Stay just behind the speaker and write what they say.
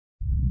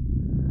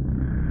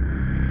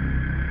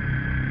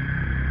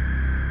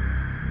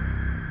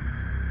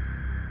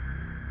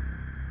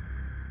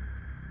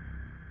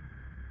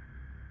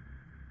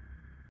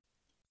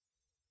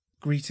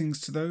Greetings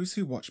to those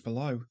who watch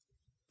below.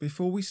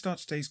 Before we start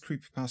today's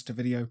creepypasta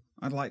video,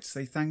 I'd like to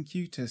say thank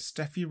you to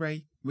Steffi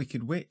Ray,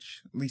 Wicked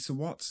Witch, Lisa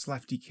Watts,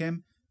 Lefty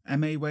Kim,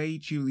 M.A. Way,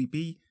 Julie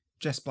B,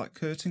 Jess Black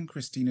Curtain,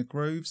 Christina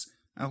Groves,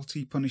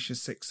 LT Punisher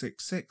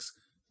 666,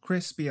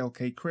 Chris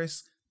BLK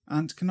Chris,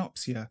 and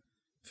Canopsia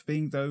for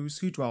being those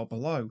who dwell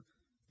below,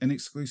 an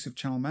exclusive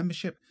channel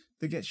membership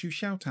that gets you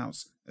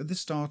shoutouts at the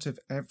start of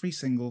every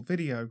single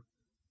video.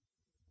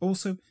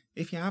 Also,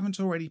 if you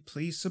haven't already,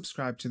 please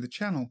subscribe to the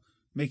channel,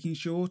 making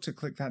sure to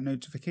click that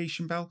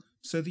notification bell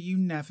so that you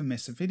never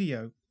miss a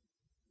video.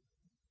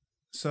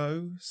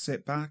 So,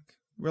 sit back,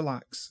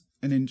 relax,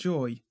 and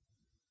enjoy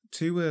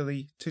Too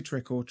Early to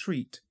Trick or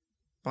Treat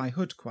by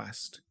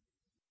HoodQuest.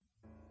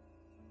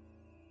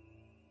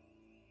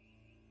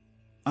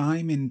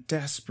 I'm in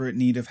desperate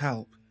need of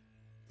help.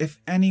 If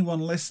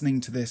anyone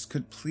listening to this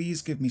could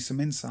please give me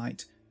some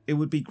insight, it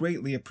would be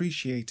greatly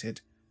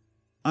appreciated.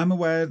 I'm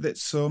aware that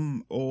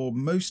some, or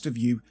most of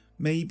you,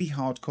 may be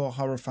hardcore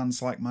horror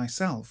fans like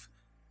myself.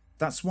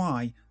 That's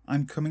why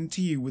I'm coming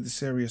to you with a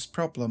serious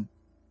problem.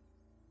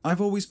 I've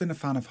always been a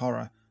fan of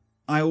horror.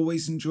 I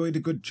always enjoyed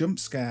a good jump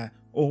scare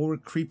or a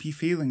creepy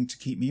feeling to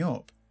keep me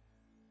up.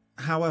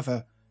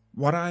 However,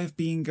 what I've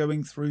been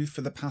going through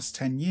for the past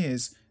 10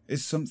 years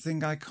is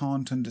something I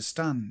can't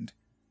understand.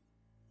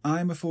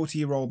 I'm a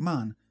 40-year-old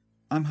man,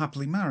 I'm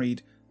happily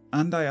married,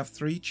 and I have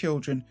 3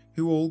 children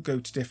who all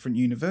go to different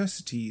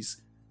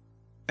universities.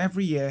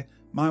 Every year,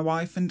 my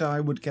wife and I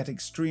would get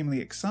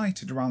extremely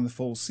excited around the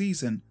fall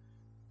season.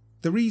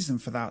 The reason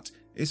for that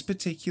is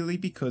particularly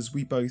because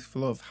we both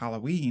love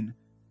Halloween.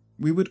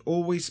 We would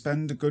always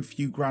spend a good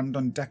few grand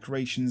on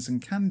decorations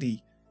and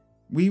candy.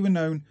 We were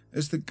known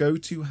as the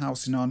go-to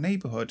house in our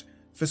neighbourhood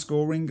for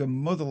scoring a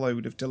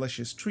motherload of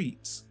delicious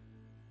treats.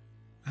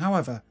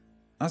 However,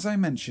 as I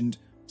mentioned,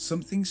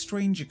 something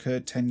strange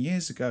occurred 10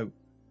 years ago.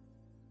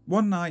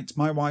 One night,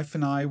 my wife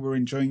and I were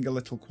enjoying a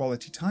little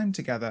quality time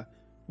together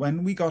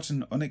when we got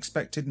an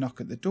unexpected knock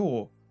at the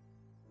door.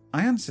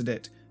 I answered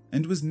it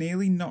and was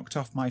nearly knocked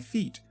off my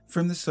feet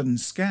from the sudden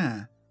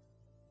scare.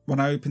 When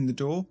I opened the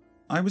door,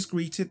 I was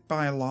greeted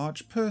by a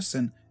large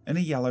person in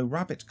a yellow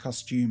rabbit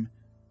costume.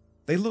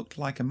 They looked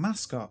like a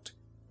mascot.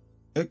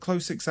 At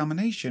close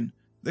examination,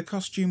 the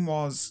costume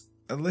was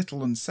a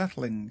little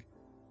unsettling.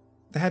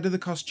 The head of the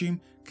costume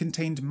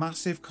contained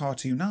massive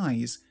cartoon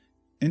eyes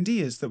and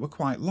ears that were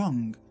quite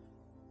long.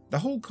 The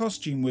whole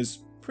costume was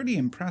pretty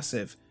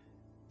impressive.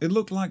 It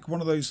looked like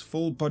one of those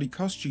full-body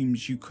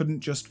costumes you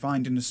couldn't just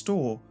find in a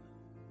store.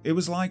 It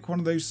was like one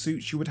of those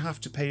suits you would have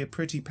to pay a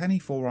pretty penny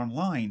for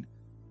online.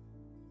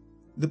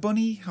 The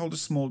bunny held a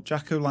small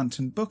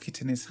jack-o'-lantern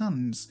bucket in his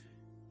hands.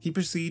 He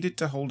proceeded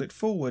to hold it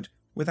forward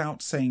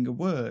without saying a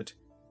word.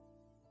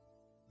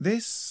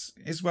 This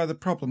is where the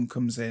problem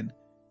comes in.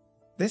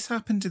 This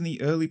happened in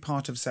the early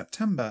part of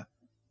September.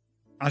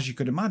 As you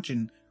could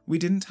imagine, we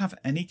didn't have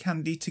any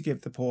candy to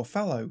give the poor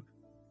fellow.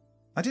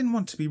 I didn't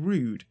want to be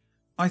rude.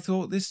 I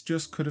thought this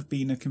just could have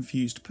been a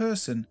confused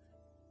person.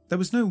 There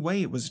was no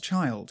way it was a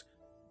child.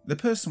 The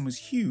person was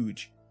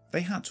huge.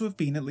 They had to have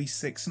been at least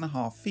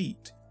 6.5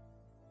 feet.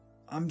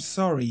 "I'm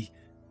sorry,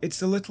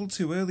 it's a little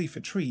too early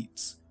for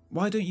treats.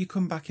 Why don't you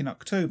come back in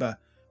October?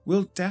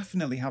 We'll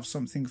definitely have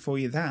something for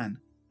you then,"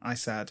 I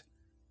said.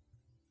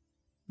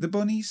 The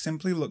bunny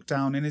simply looked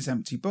down in his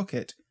empty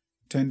bucket,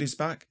 turned his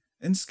back,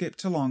 and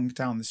skipped along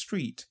down the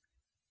street.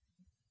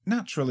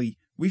 Naturally,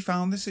 we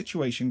found the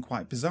situation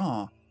quite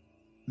bizarre.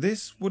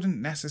 This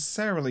wouldn't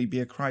necessarily be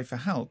a cry for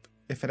help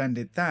if it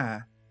ended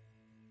there.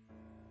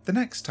 The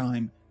next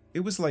time,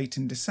 it was late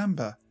in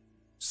December.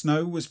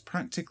 Snow was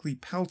practically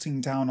pelting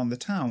down on the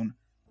town.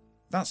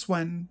 That's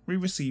when we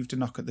received a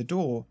knock at the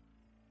door.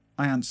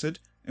 I answered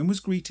and was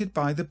greeted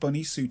by the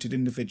bunny-suited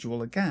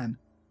individual again.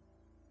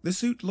 The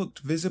suit looked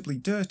visibly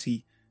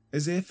dirty,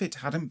 as if it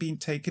hadn't been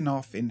taken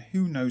off in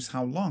who knows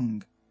how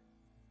long.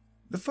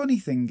 The funny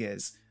thing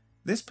is,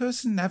 this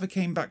person never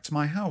came back to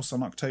my house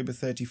on October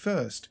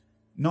 31st.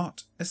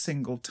 Not a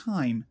single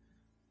time.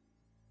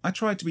 I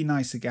tried to be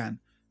nice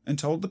again and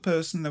told the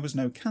person there was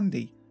no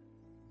candy.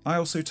 I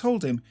also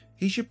told him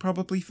he should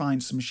probably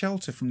find some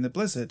shelter from the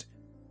blizzard.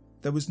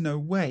 There was no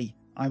way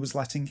I was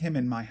letting him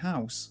in my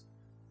house.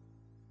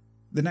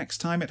 The next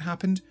time it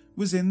happened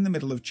was in the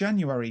middle of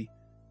January.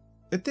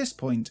 At this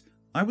point,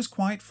 I was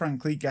quite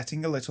frankly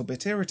getting a little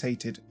bit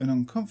irritated and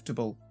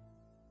uncomfortable.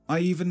 I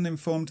even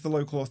informed the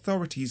local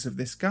authorities of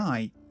this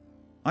guy.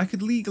 I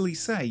could legally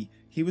say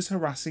he was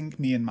harassing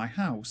me in my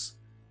house.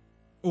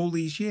 All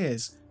these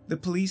years, the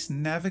police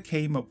never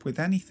came up with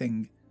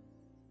anything.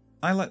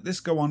 I let this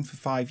go on for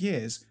 5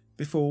 years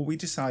before we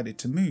decided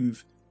to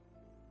move.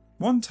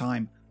 One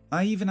time,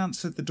 I even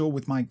answered the door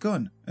with my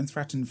gun and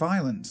threatened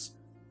violence.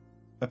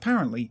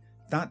 Apparently,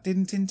 that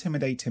didn't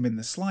intimidate him in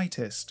the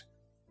slightest.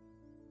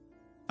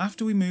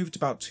 After we moved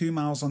about 2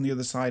 miles on the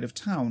other side of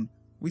town,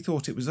 we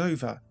thought it was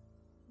over.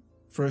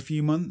 For a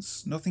few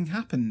months, nothing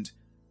happened,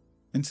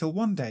 until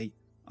one day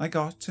I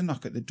got a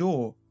knock at the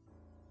door.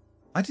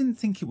 I didn't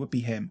think it would be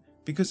him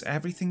because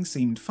everything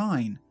seemed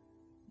fine.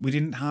 We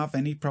didn't have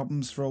any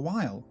problems for a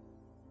while.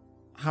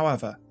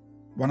 However,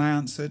 when I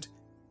answered,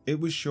 it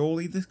was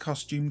surely the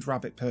costumed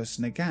rabbit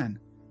person again.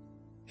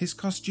 His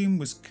costume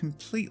was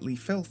completely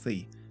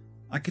filthy.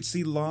 I could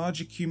see large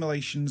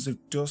accumulations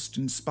of dust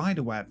and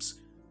spider webs.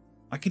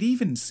 I could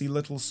even see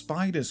little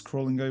spiders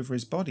crawling over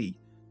his body.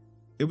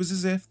 It was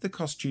as if the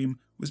costume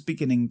was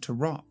beginning to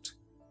rot.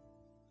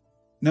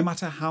 No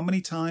matter how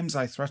many times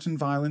I threatened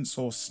violence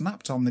or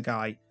snapped on the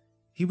guy,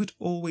 he would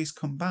always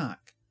come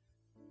back.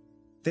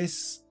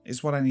 This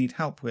is what I need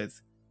help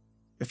with.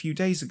 A few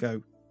days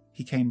ago,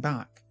 he came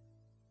back.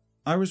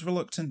 I was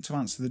reluctant to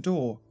answer the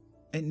door.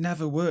 It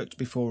never worked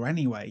before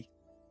anyway.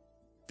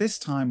 This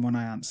time when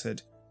I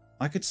answered,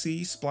 I could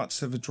see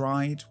splats of a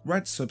dried,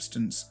 red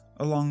substance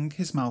along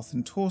his mouth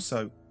and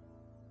torso.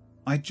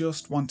 I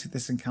just wanted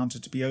this encounter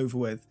to be over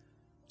with,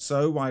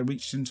 so I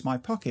reached into my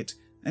pocket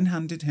and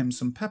handed him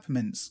some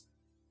peppermints.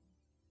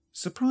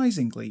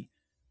 Surprisingly,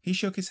 he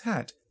shook his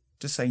head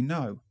to say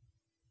no.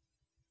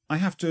 I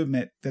have to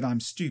admit that I'm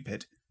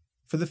stupid.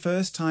 For the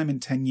first time in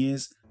 10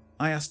 years,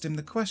 I asked him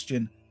the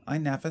question I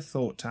never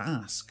thought to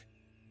ask.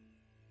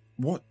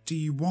 What do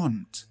you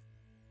want?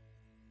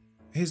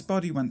 His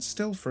body went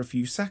still for a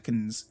few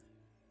seconds.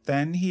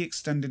 Then he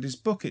extended his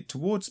bucket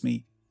towards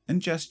me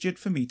and gestured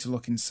for me to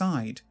look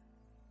inside.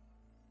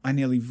 I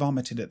nearly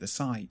vomited at the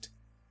sight.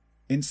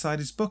 Inside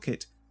his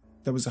bucket,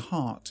 there was a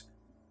heart.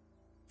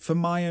 For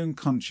my own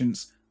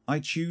conscience, I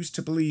choose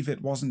to believe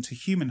it wasn't a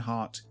human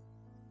heart,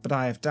 but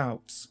I have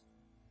doubts.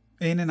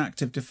 In an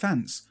act of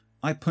defence,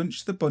 I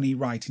punched the bunny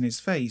right in his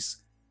face.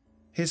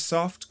 His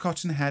soft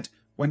cotton head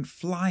went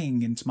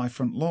flying into my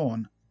front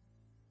lawn.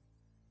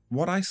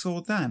 What I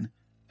saw then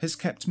has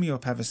kept me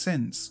up ever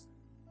since.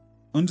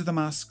 Under the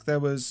mask there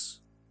was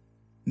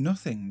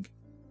nothing.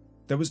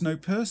 There was no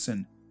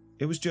person.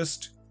 It was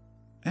just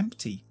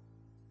empty.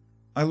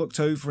 I looked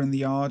over in the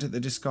yard at the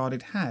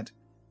discarded head.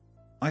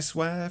 I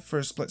swear for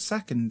a split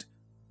second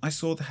I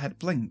saw the head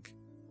blink.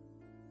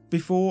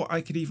 Before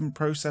I could even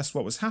process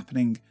what was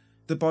happening,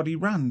 the body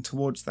ran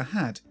towards the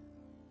head.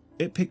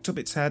 It picked up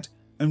its head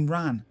and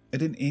ran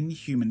at an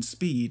inhuman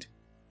speed.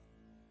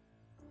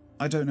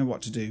 I don't know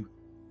what to do.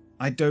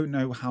 I don't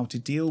know how to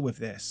deal with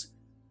this.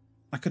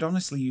 I could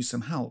honestly use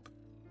some help.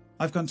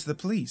 I've gone to the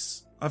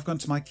police. I've gone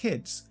to my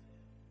kids.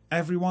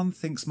 Everyone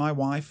thinks my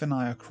wife and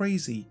I are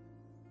crazy.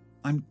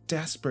 I'm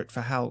desperate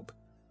for help.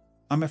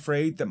 I'm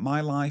afraid that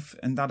my life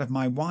and that of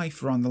my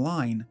wife are on the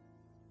line.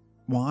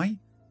 Why?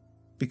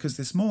 Because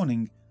this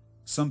morning,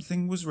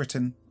 something was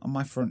written on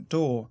my front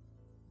door.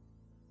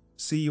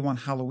 See you on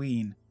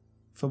Halloween,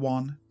 for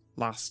one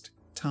last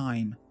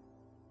time.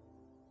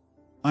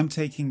 I'm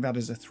taking that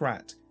as a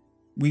threat.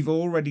 We've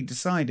already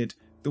decided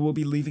that we'll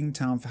be leaving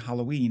town for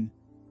Halloween.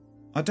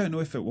 I don't know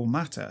if it will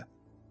matter.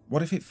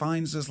 What if it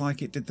finds us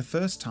like it did the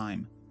first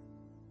time?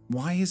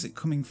 Why is it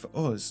coming for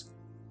us?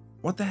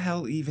 What the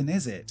hell even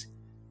is it?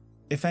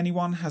 If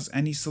anyone has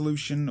any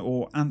solution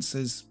or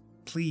answers,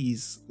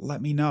 please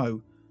let me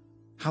know.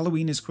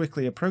 Halloween is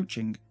quickly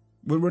approaching.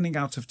 We're running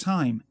out of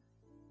time.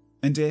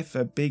 And if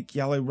a big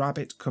yellow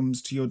rabbit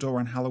comes to your door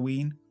on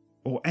Halloween,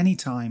 or any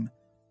time,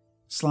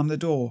 slam the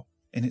door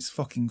in its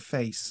fucking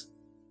face.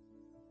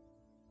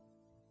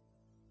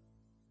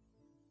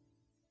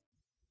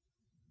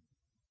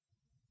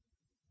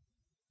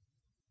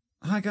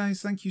 Hi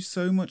guys, thank you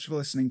so much for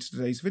listening to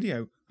today's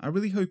video. I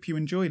really hope you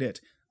enjoyed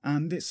it,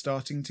 and it's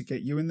starting to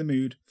get you in the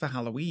mood for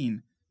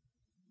Halloween.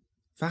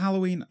 For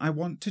Halloween, I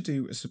want to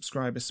do a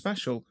subscriber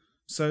special,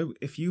 so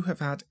if you have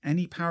had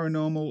any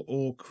paranormal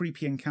or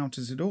creepy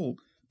encounters at all,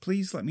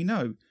 please let me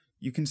know.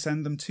 You can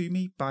send them to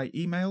me by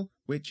email,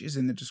 which is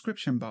in the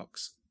description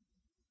box.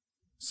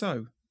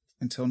 So,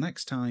 until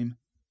next time,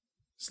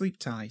 sleep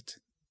tight.